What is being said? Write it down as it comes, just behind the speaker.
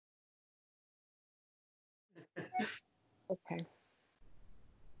Okay.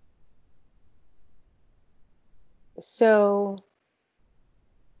 So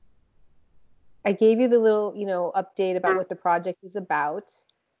I gave you the little, update about what the project is about.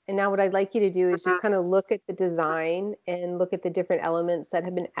 And now what I'd like you to do is just kind of look at the design and look at the different elements that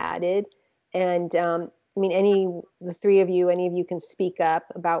have been added. And I mean, the three of you, any of you can speak up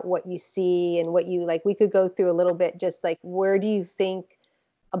about what you see and what you like. We could go through a little bit, just like, where do you think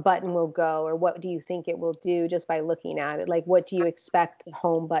a button will go, or what do you think it will do just by looking at it? Like, what do you expect the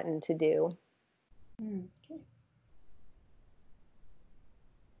home button to do? Okay.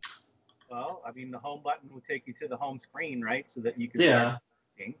 Well, I mean, the home button will take you to the home screen, right? So that you can Yeah. start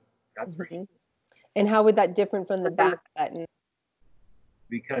clicking. That's for sure. And how would that differ from the back button?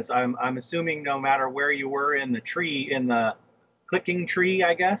 Because I'm assuming no matter where you were in the tree, in the clicking tree,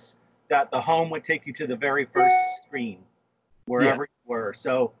 I guess, that the home would take you to the very first screen, wherever you were.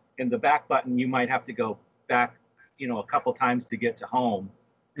 So in the back button, you might have to go back, a couple times to get to home,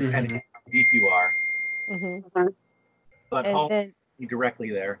 depending on how deep you are. Mm-hmm. But And home then, is directly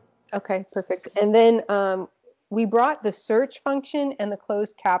there. okay, perfect. And then we brought the search function and the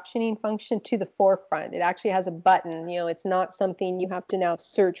closed captioning function to the forefront. It actually has a button. It's not something you have to now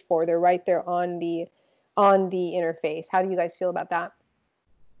search for. They're right there on the interface. How do you guys feel about that?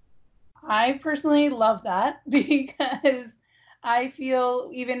 I personally love that because I feel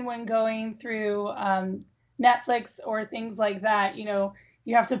even when going through Netflix or things like that,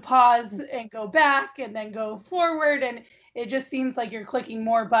 you have to pause and go back and then go forward, and it just seems like you're clicking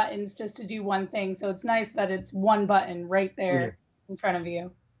more buttons just to do one thing. So it's nice that it's one button right there in front of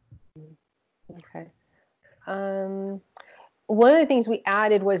you. Okay. One of the things we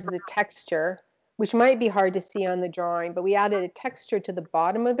added was the texture, which might be hard to see on the drawing, but we added a texture to the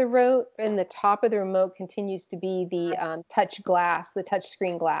bottom of the remote, and the top of the remote continues to be the touch glass, the touch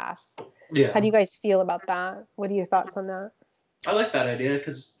screen glass. Yeah. How do you guys feel about that? What are your thoughts on that? I like that idea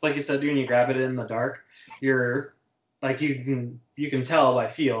because, like you said, when you grab it in the dark, you're like you can tell by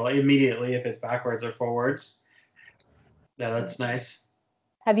feel immediately if it's backwards or forwards. Yeah, that's nice.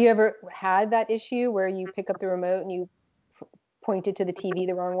 Have you ever had that issue where you pick up the remote and you point it to the TV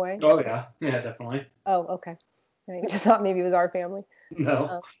the wrong way? Oh yeah, definitely. Oh, okay. I just thought maybe it was our family.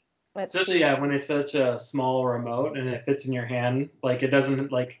 No. Especially when it's such a small remote and it fits in your hand, like it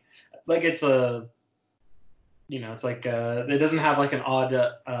doesn't like it's a it's like it doesn't have like an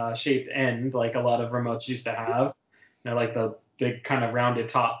odd shaped end like a lot of remotes used to have. Like the big kind of rounded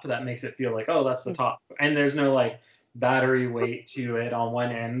top that makes it feel like, oh, that's the top. And there's no like battery weight to it on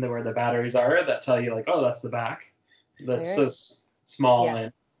one end where the batteries are that tell you like, oh, that's the back. That's so small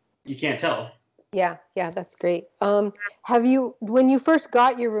and you can't tell. Yeah, that's great. Have you, when you first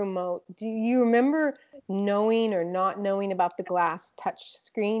got your remote, do you remember knowing or not knowing about the glass touch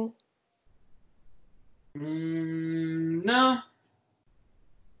screen? No,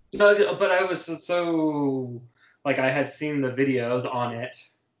 but I was so like I had seen the videos on it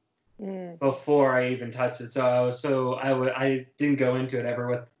before I even touched it, so I didn't go into it ever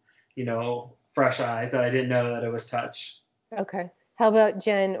with fresh eyes that I didn't know that it was touch. Okay. How about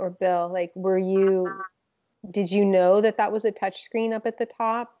Jen or Bill? Like, did you know that was a touch screen up at the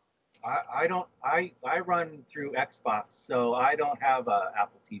top? I don't. I run through Xbox, so I don't have a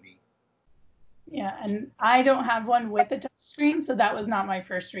Apple TV. Yeah, and I don't have one with a touch screen, so that was not my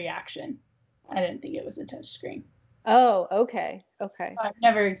first reaction. I didn't think it was a touch screen. Oh, okay. I've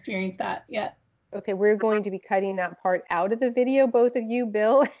never experienced that yet. Okay, we're going to be cutting that part out of the video, both of you,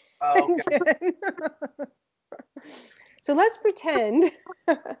 Bill and Jen. So let's pretend.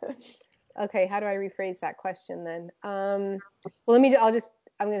 Okay, how do I rephrase that question then? Well, I'm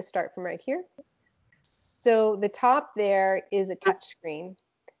going to start from right here. So the top there is a touch screen,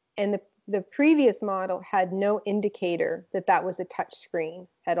 and the previous model had no indicator that was a touch screen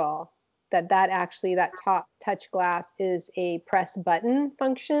at all. That top touch glass is a press button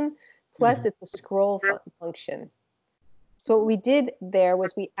function, plus it's a scroll function. So what we did there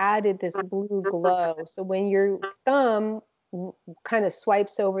was we added this blue glow. So when your thumb kind of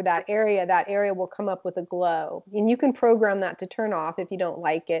swipes over that area will come up with a glow. And you can program that to turn off if you don't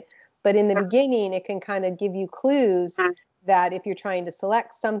like it. But in the beginning, it can kind of give you clues that if you're trying to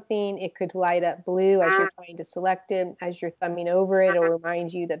select something, it could light up blue as you're trying to select it. As you're thumbing over it, it'll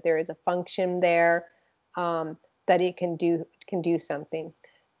remind you that there is a function there that it can do something.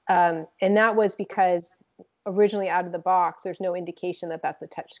 And that was because originally out of the box, there's no indication that that's a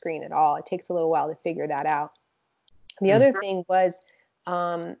touch screen at all. It takes a little while to figure that out. The other thing was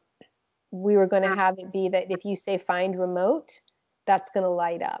we were going to have it be that if you say find remote, that's going to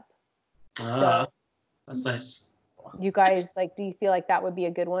light up. So, that's nice. You guys, do you feel like that would be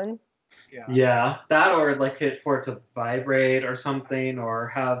a good one? Yeah, that or like for it to vibrate or something, or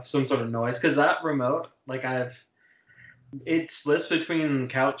have some sort of noise. Because that remote, like it slips between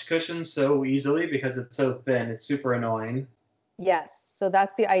couch cushions so easily because it's so thin. It's super annoying. Yes. So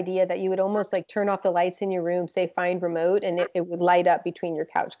that's the idea, that you would almost like turn off the lights in your room, say find remote, and it would light up between your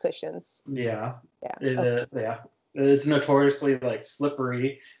couch cushions. Yeah. Yeah. Yeah. It's notoriously like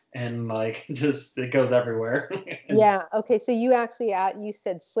slippery and like just it goes everywhere. Yeah. Okay. So you actually you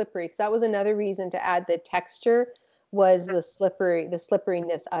said slippery, because that was another reason to add the texture, was the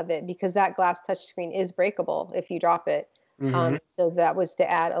slipperiness of it, because that glass touchscreen is breakable if you drop it. Mm-hmm. So that was to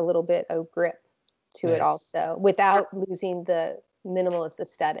add a little bit of grip to it also, without losing the minimalist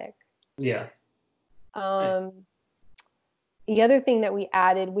aesthetic. Yeah. Nice. The other thing that we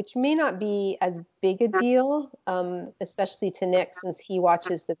added, which may not be as big a deal, especially to Nick, since he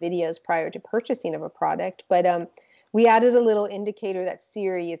watches the videos prior to purchasing of a product, but we added a little indicator that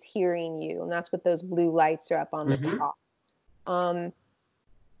Siri is hearing you, and that's what those blue lights are up on the top.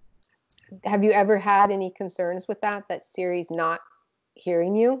 Have you ever had any concerns with that Siri's not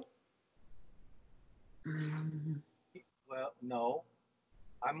hearing you? Well, no.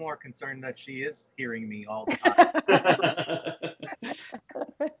 I'm more concerned that she is hearing me all the time.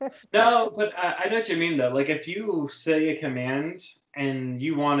 No, but I know what you mean, though. Like, if you say a command and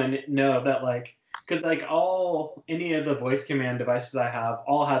you want to know that, like, because, like, any of the voice command devices I have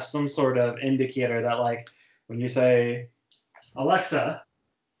all have some sort of indicator that, like, when you say, Alexa,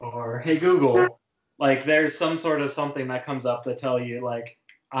 or Hey Google, like, there's some sort of something that comes up to tell you, like,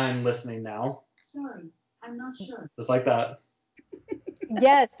 I'm listening now. Sorry, I'm not sure. Just like that.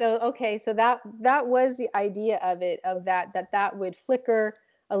 Yes. So okay. So that was the idea of it, that would flicker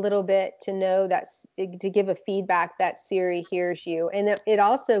a little bit to know to give a feedback that Siri hears you, and it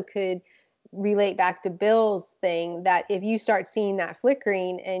also could relate back to Bill's thing, that if you start seeing that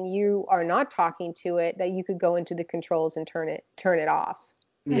flickering and you are not talking to it, that you could go into the controls and turn it off.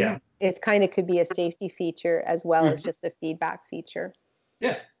 Yeah. It's kind of could be a safety feature as well as just a feedback feature.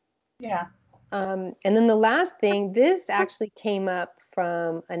 Yeah. Yeah. And then the last thing, this actually came up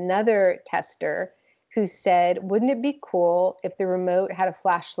from another tester who said, wouldn't it be cool if the remote had a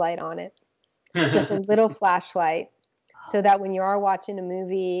flashlight on it? Just a little flashlight, so that when you are watching a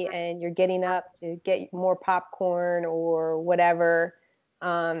movie and you're getting up to get more popcorn or whatever,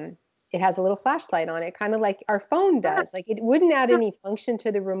 it has a little flashlight on it, kind of like our phone does. Like, it wouldn't add any function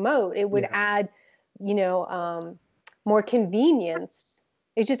to the remote. It would add, more convenience.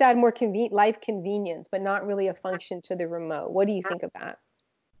 It just add more life convenience, but not really a function to the remote. What do you think of that?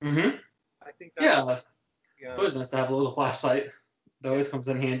 Mm-hmm. I think it's always nice to have a little flashlight. It always comes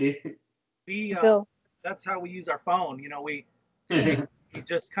in handy. That's how we use our phone. We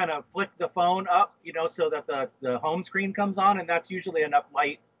just kind of flick the phone up, so that the home screen comes on, and that's usually enough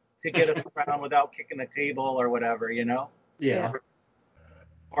light to get us around without kicking a table or whatever, Yeah.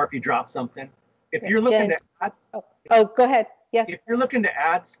 Or if you drop something. If you're looking to add, go ahead. Yes. If you're looking to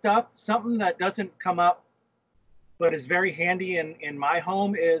add stuff, something that doesn't come up but is very handy in my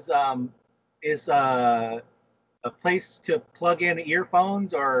home is a place to plug in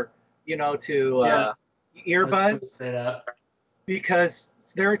earphones or to earbuds. Say that. Because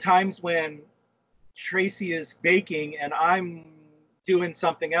there are times when Tracy is baking and I'm doing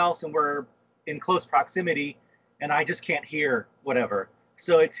something else and we're in close proximity and I just can't hear whatever.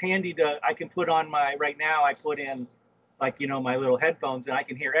 So it's handy I can put on right now I put in my little headphones and I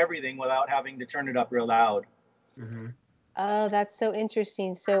can hear everything without having to turn it up real loud. Mm-hmm. Oh, that's so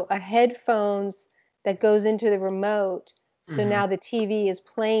interesting. So a headphones that goes into the remote. So now the TV is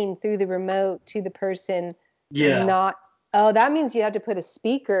playing through the remote to the person. Yeah. That means you have to put a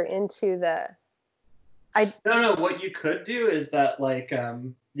speaker into the. No. What you could do is that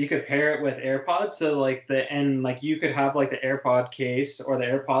you could pair it with AirPods. So you could have the AirPod case or the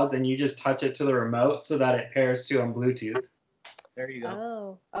AirPods, and you just touch it to the remote so that it pairs to on Bluetooth. There you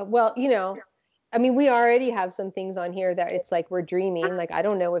go. Well, we already have some things on here that it's like we're dreaming. Like, I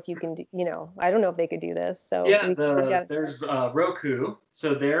don't know if you can do, I don't know if they could do this. So there's Roku.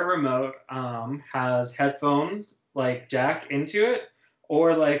 So their remote has headphones jack into it.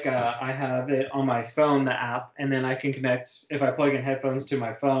 Or I have it on my phone, the app, and then I can connect, if I plug in headphones to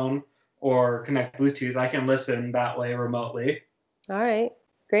my phone or connect Bluetooth, I can listen that way remotely. All right,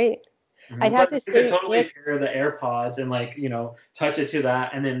 great. Mm-hmm. I'd have to say, you could totally pair the AirPods and touch it to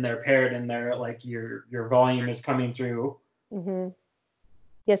that, and then they're paired and they're your volume is coming through. Mm-hmm.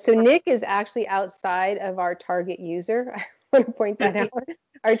 Yeah, so Nick is actually outside of our target user. I want to point that out.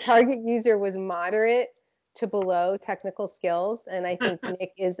 Our target user was moderate to below technical skills, and I think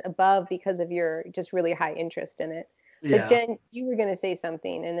Nick is above because of your just really high interest in it. Yeah. But Jen, you were going to say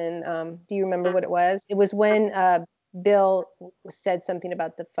something, and then do you remember what it was? It was when Bill said something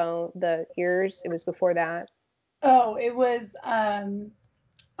about the phone, the ears. It was before that. Oh, it was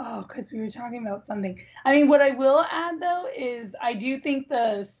because we were talking about something. I mean, what I will add though is I do think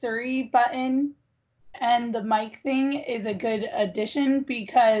the Siri button and the mic thing is a good addition,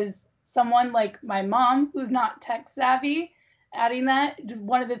 because someone like my mom, who's not tech savvy, adding that,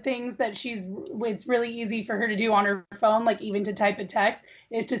 one of the things that it's really easy for her to do on her phone, like even to type a text,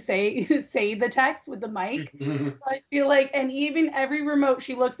 is to say the text with the mic. I feel like, and even every remote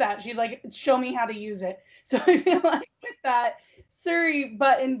she looks at, she's like, show me how to use it. So I feel like with that Siri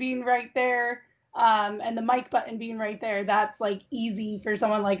button being right there, and the mic button being right there, that's like easy for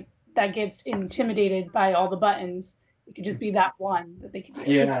someone like that gets intimidated by all the buttons. It could just be that one that they could do.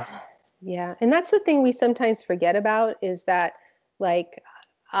 Yeah. Yeah. And that's the thing we sometimes forget about, is that, like,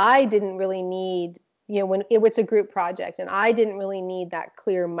 I didn't really need, when it was a group project, and I didn't really need that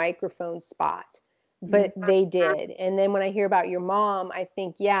clear microphone spot, but they did. And then when I hear about your mom, I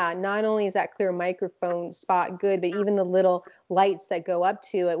think, yeah, not only is that clear microphone spot good, but even the little lights that go up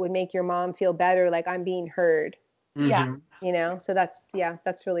to it would make your mom feel better, like I'm being heard. Yeah. So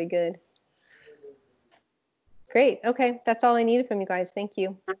that's really good. Great. Okay. That's all I needed from you guys. Thank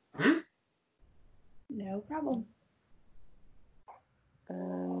you. No problem.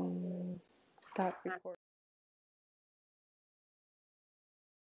 Stop recording.